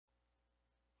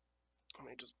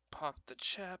me just pop the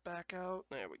chat back out.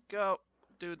 There we go.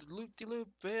 Do the loop-de-loop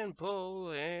and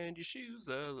pull, and your shoes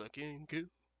are looking cool.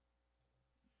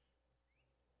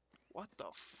 What the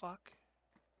fuck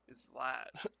is that?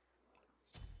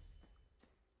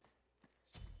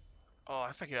 Oh,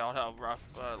 I figured out how rough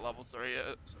level 3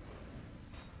 is.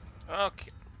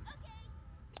 Okay.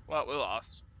 Well, we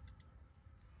lost.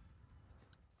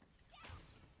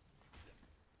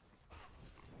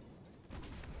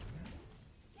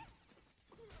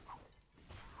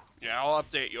 Yeah, I'll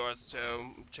update yours too.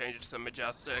 Change it to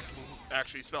Majestic. And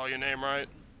actually spell your name right.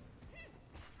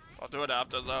 I'll do it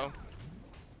after though.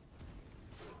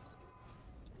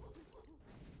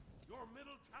 Your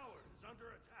middle tower is under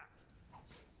attack.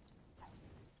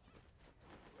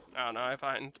 I don't know, I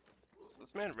find... Is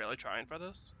this man really trying for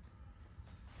this?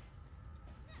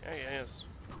 Yeah, he is.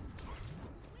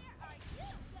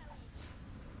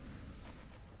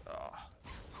 Oh.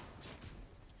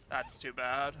 That's too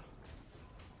bad.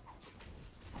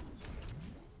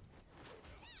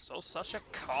 So such a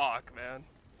cock, man.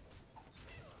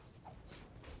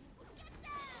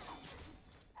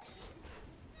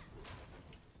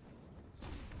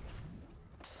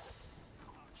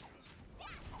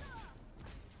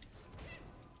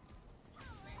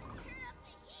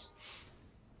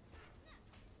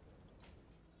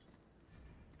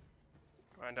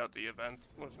 Find out the event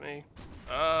with me.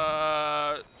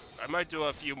 I might do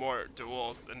a few more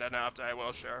duels, and then after I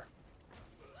will share.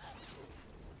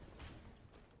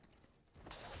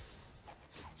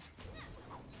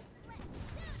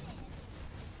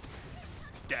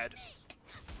 Dead.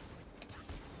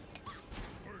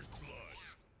 First blood.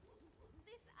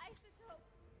 This isotope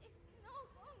is no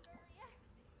longer reacting.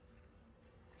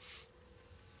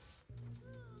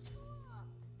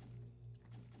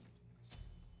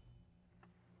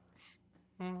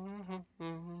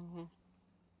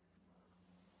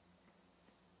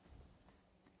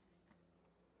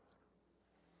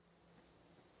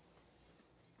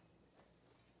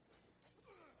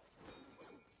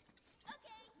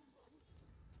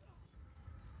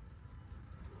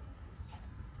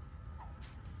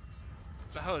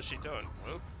 The hell is she doing?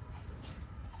 Whoop.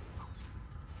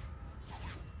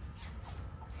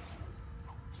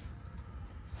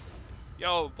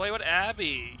 Yo, play with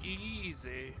Abby.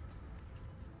 Easy.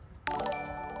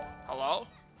 Hello?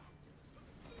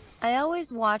 I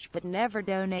always watch but never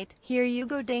donate. Here you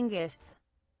go, dingus.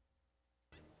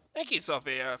 Thank you,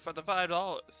 Sophia, for the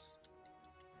 $5.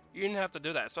 You didn't have to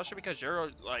do that, especially because you're,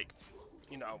 like,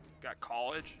 you know, got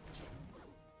college.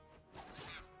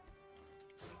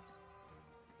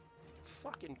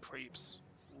 Fucking creeps.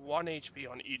 1 HP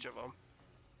on each of them.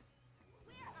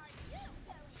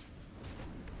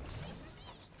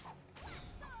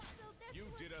 You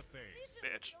did a thing.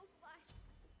 Bitch.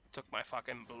 Took my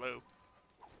fucking blue.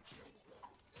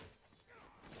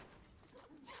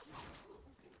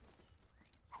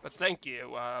 But thank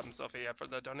you, Sophia, for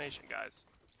the donation, guys.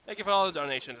 Thank you for all the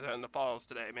donations and the follows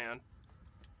today, man.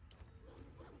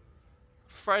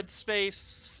 Fred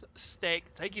Space Steak,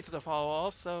 thank you for the follow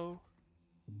also.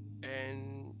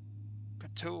 And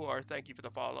Couture, thank you for the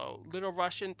follow. Little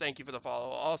Russian, thank you for the follow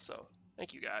also.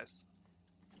 Thank you, guys.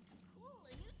 Cool,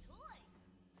 a new toy.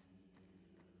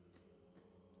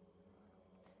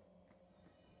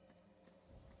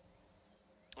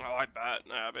 Oh, I bet,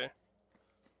 Abby.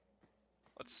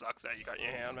 That sucks that you got your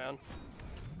hand, man.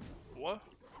 What?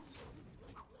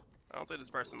 I don't think this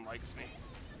person likes me.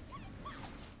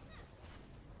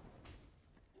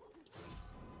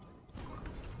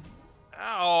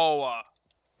 Ow!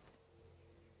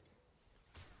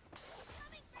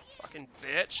 Fucking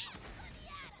bitch.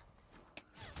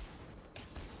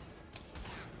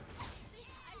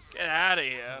 Get out of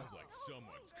here. Sounds like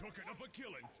someone's cooking up a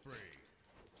killing spree.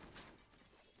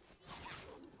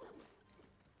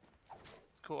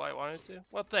 It's cool, I wanted to.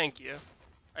 Well, thank you.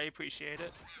 I appreciate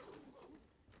it.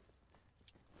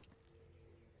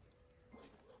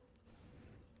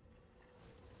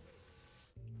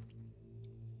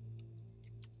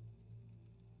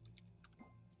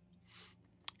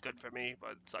 Good for me,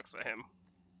 but it sucks for him.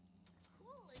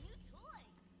 Cool, a new toy.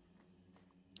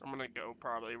 I'm gonna go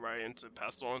probably right into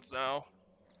Pestilence now.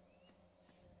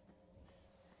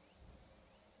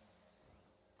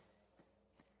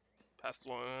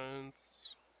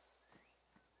 Pestilence.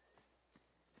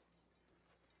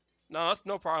 No, that's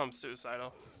no problem,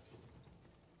 Suicidal.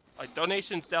 Like,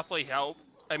 donations definitely help.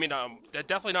 I mean, they're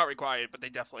definitely not required, but they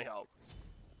definitely help.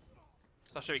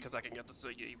 Especially because I can get this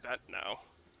event now.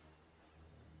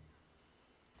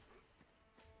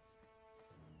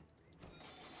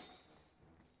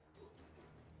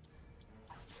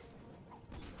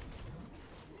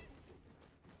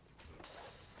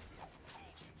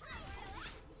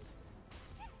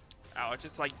 Wow, it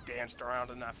just like danced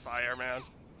around in that fire, man.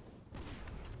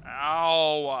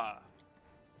 Ow!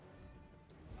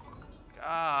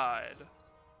 God.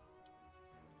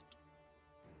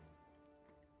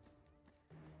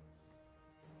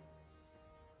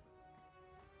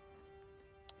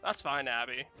 That's fine,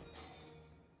 Abby.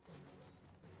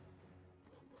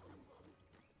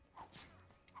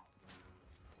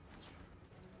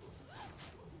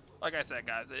 Like I said,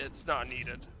 guys, it's not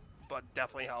needed, but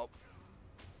definitely help.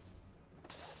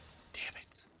 Damn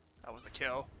it. That was a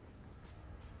kill.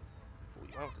 Ooh,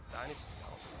 you went with the dynasty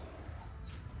help.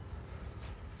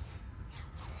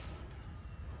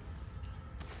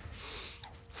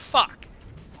 Fuck!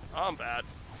 Oh, I'm bad.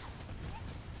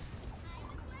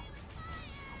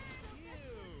 Ew!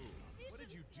 What did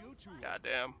you do to him?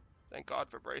 Goddamn. Thank God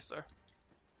for Bracer.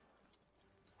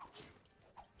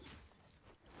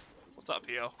 What's up,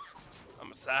 Heal?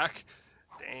 I'm a sack.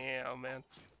 Damn, man.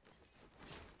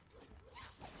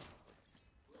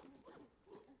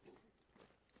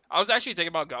 I was actually thinking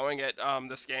about going at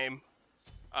this game,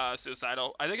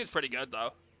 Suicidal. I think it's pretty good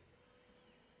though.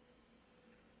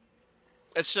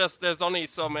 It's just there's only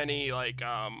so many like you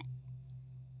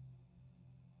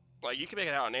can make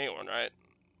it out on anyone, right?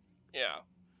 Yeah.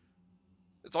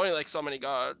 It's only like so many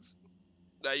gods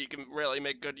that you can really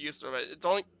make good use of it. It's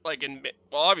only like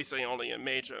well, obviously only in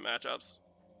major matchups.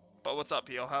 But what's up,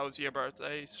 Heal? How was your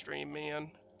birthday stream,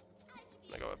 man? I'm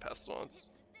gonna go with Pestilence.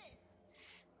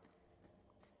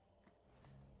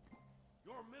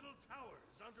 Your middle tower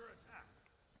is under attack.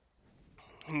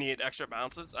 Need extra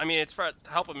bounces? I mean, it's for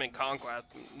help him in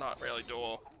Conquest, not really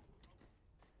Duel.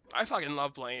 I fucking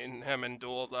love playing him in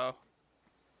Duel, though.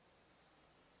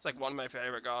 It's like one of my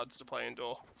favorite gods to play in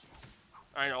Duel.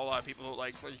 I know a lot of people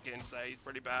like freaking say he's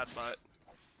pretty bad, but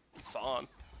it's fun.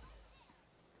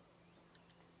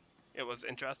 It was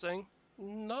interesting.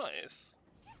 Nice.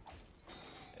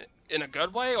 In a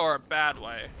good way or a bad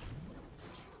way?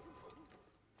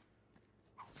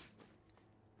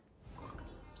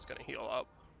 Just gonna heal up.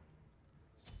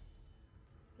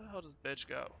 Where the hell does bitch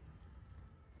go?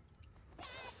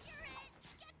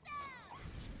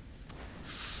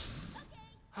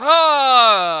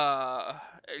 Ah!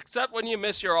 Except when you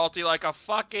miss your ulti like a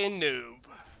fucking noob.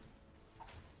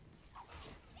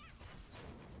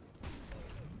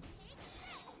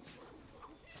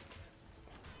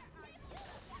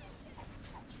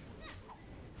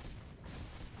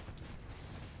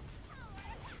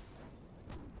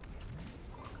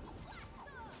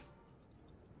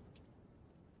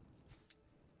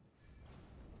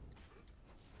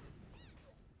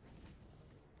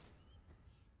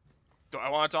 Do I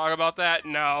want to talk about that?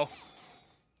 No.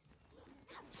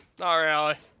 Not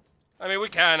really. I mean, we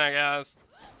can, I guess.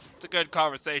 It's a good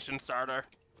conversation starter.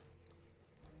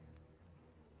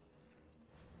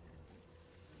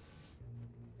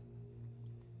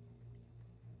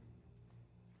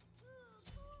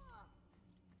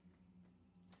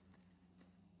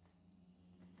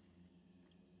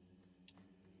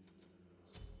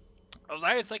 I was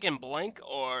either thinking Blink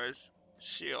or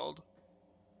Shield.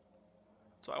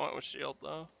 So I went with Shield,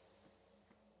 though.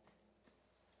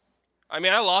 I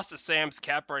mean, I lost to Sam's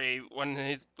Capri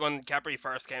when Capri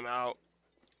first came out.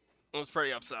 It was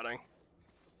pretty upsetting.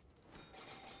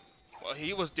 Well,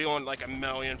 he was doing like a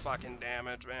million fucking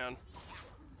damage, man.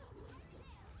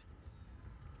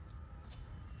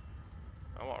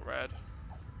 I want red.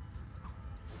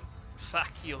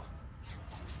 Fuck you.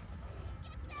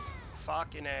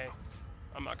 Fucking A.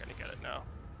 I'm not gonna get it now.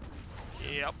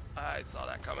 Yep, I saw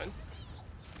that coming.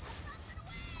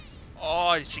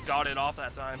 Oh, she got it off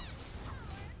that time.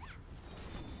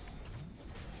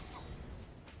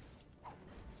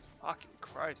 Fucking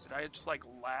Christ, did I just like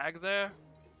lag there?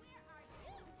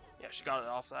 Yeah, she got it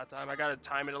off that time. I gotta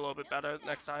time it a little bit better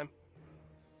next time.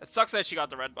 It sucks that she got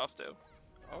the red buff too.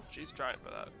 Oh, she's trying for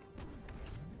that.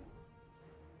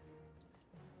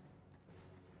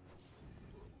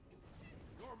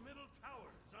 Your middle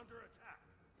tower is under attack.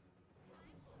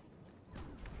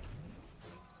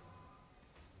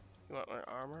 You want my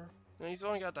armor? No, he's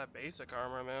only got that basic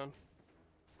armor, man.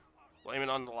 Blame it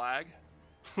on the lag.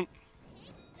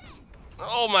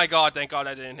 Oh my god, thank god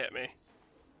that didn't hit me.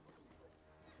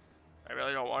 I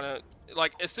really don't want to.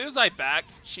 Like, as soon as I back,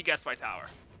 she gets my tower.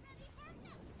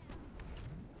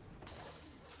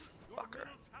 Fuck her.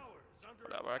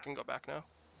 Whatever, I can go back now.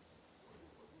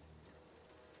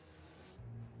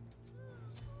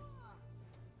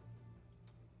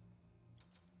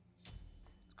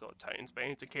 Let's go with Titan's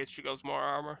Banes in case she goes more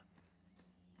armor.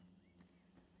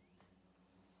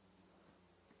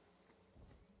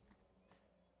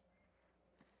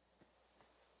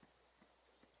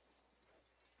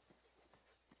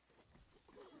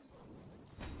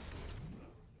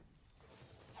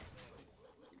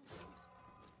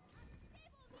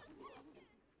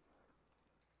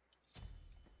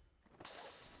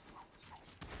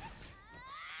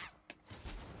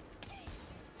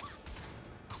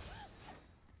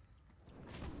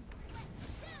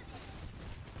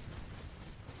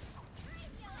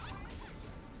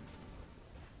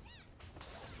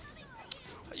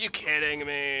 you kidding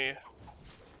me?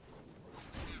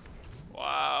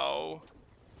 Wow.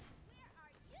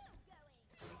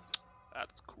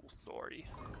 That's a cool story.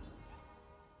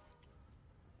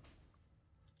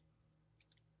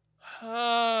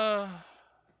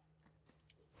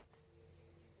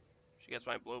 She gets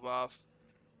my blue buff.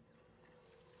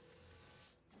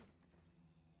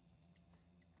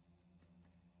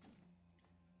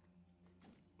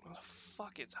 What the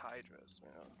fuck is Hydras,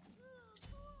 man?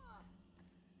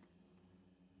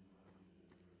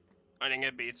 I didn't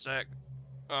get beat stick.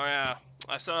 Oh yeah,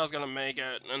 I said I was gonna make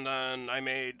it, and then I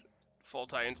made full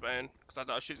Titan's Bane because I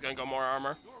thought she was gonna go more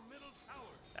armor.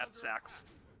 That sucks.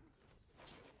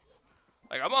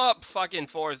 Like I'm up fucking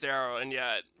 4-0, and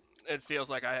yet it feels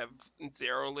like I have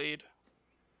 0 lead,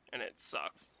 and it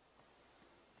sucks.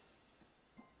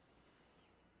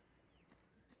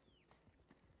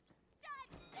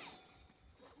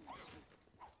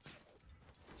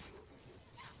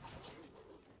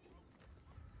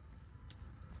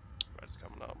 Red's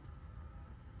coming up.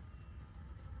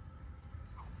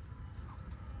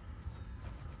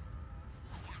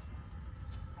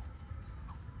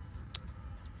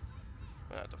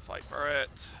 I have to fight for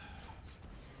it.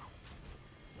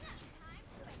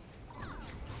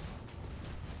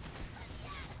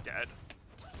 Dead.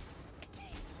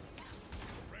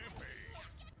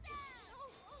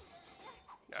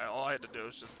 Yeah, all I had to do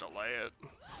was just delay it.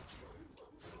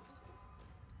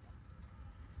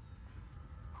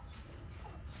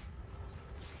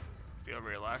 Feel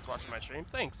relaxed watching my stream?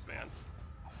 Thanks, man.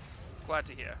 It's glad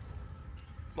to hear.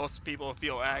 Most people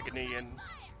feel agony and...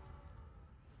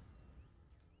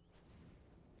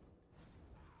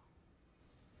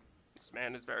 This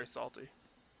man is very salty.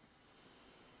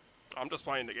 I'm just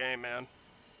playing the game, man.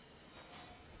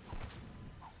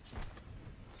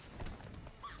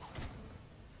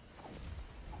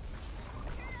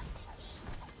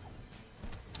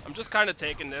 I'm just kind of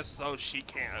taking this so she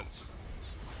can't.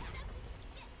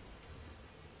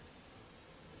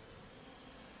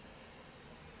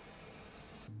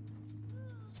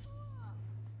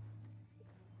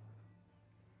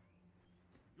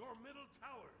 Your middle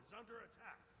tower is under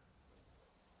attack.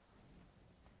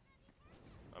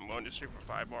 I'm going to stream for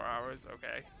 5 more hours,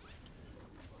 okay.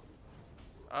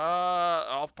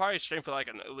 I'll probably stream for like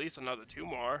at least another 2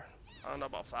 more. I don't know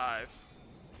about 5.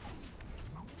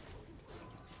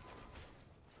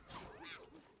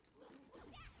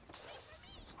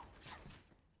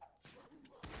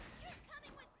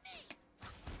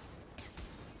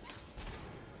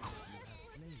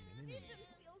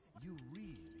 You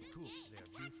really cook their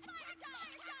biscuits.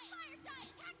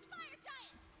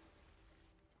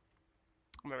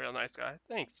 I'm a real nice guy.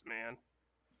 Thanks, man.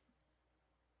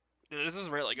 Dude, this is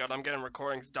really good. I'm getting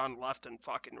recordings done left and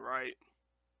fucking right.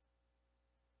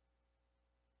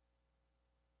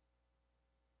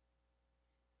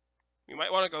 You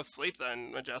might want to go sleep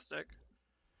then, Majestic.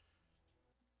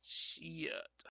 Shit.